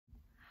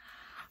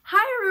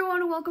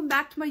everyone and welcome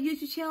back to my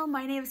YouTube channel.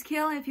 My name is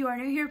Kayla. If you are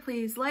new here,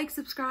 please like,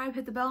 subscribe,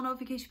 hit the bell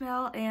notification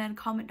bell, and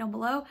comment down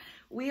below.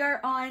 We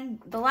are on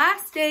the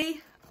last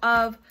day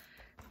of,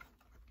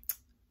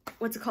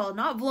 what's it called?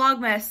 Not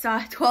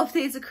Vlogmas, 12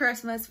 Days of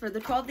Christmas for the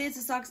 12 Days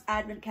of Socks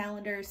Advent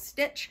Calendar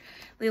Stitch,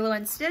 Lilo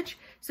and Stitch.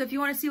 So if you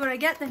want to see what I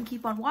get, then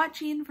keep on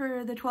watching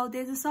for the 12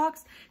 Days of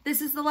Socks.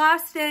 This is the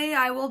last day.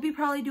 I will be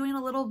probably doing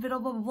a little bit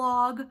of a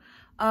vlog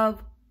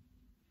of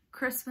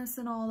Christmas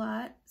and all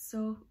that.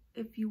 So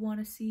if you want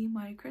to see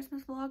my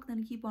Christmas vlog,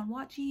 then keep on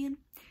watching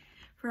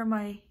for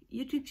my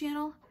YouTube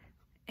channel.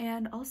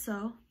 And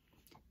also,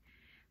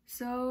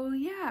 so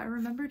yeah,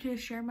 remember to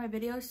share my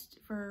videos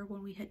for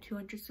when we hit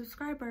 200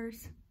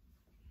 subscribers,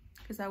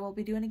 because I will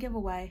be doing a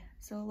giveaway.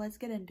 So let's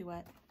get into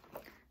it.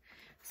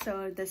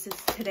 So this is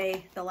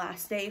today, the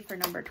last day for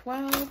number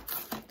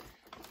 12.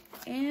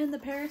 And the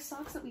pair of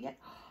socks that we get.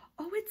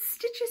 Oh, it's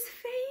Stitch's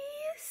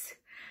face.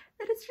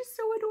 That is just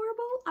so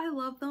adorable. I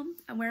love them.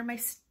 I'm wearing my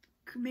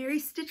Merry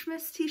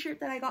Stitchmas t-shirt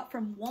that I got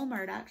from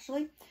Walmart,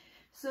 actually.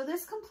 So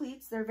this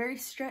completes, they're very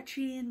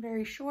stretchy and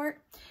very short.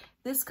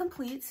 This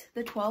completes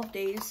the 12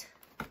 Days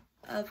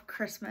of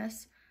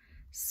Christmas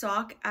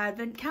sock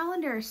advent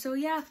calendar. So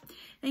yeah,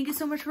 thank you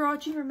so much for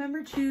watching.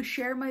 Remember to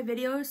share my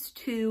videos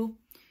to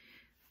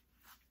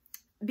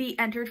be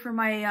entered for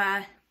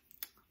my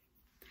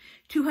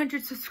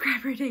 200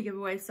 subscriber day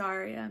giveaway.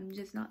 Sorry, I'm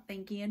just not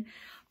thinking.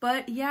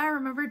 But yeah,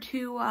 remember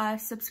to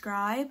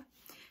subscribe.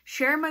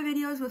 Share my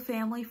videos with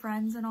family,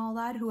 friends, and all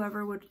that,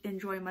 whoever would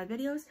enjoy my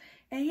videos.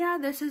 And yeah,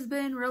 this has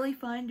been really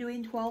fun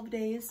doing 12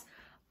 days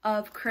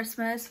of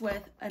Christmas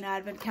with an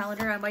advent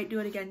calendar. I might do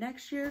it again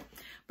next year,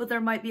 but there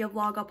might be a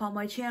vlog up on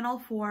my channel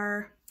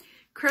for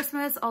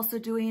Christmas. Also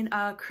doing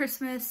a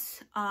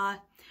Christmas,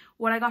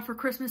 what I got for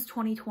Christmas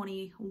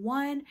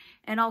 2021,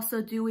 and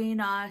also doing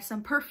a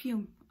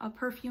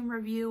perfume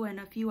review and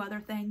a few other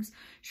things,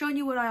 showing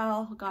you what I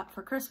all got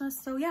for Christmas.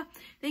 So yeah,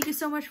 thank you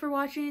so much for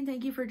watching.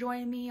 Thank you for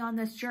joining me on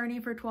this journey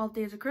for 12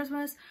 Days of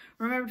Christmas.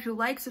 Remember to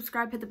like,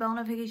 subscribe, hit the bell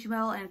notification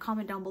bell, and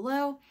comment down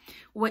below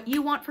what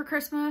you want for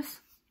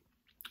Christmas,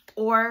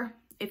 or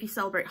if you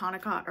celebrate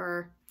Hanukkah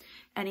or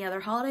any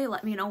other holiday.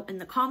 Let me know in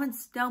the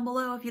comments down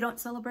below. If you don't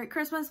celebrate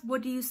Christmas,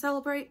 what do you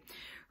celebrate?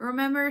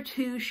 Remember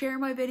to share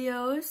my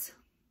videos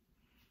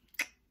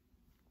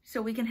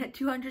so we can hit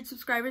 200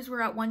 subscribers.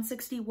 We're at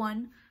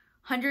 161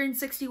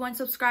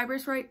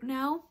 subscribers right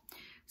now.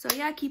 So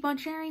yeah, keep on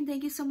sharing.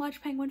 Thank you so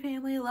much, Penguin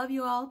family. I love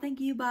you all.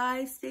 Thank you.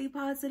 Bye. Stay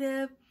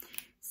positive.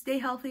 Stay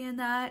healthy in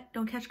that.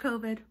 Don't catch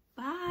COVID.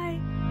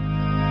 Bye.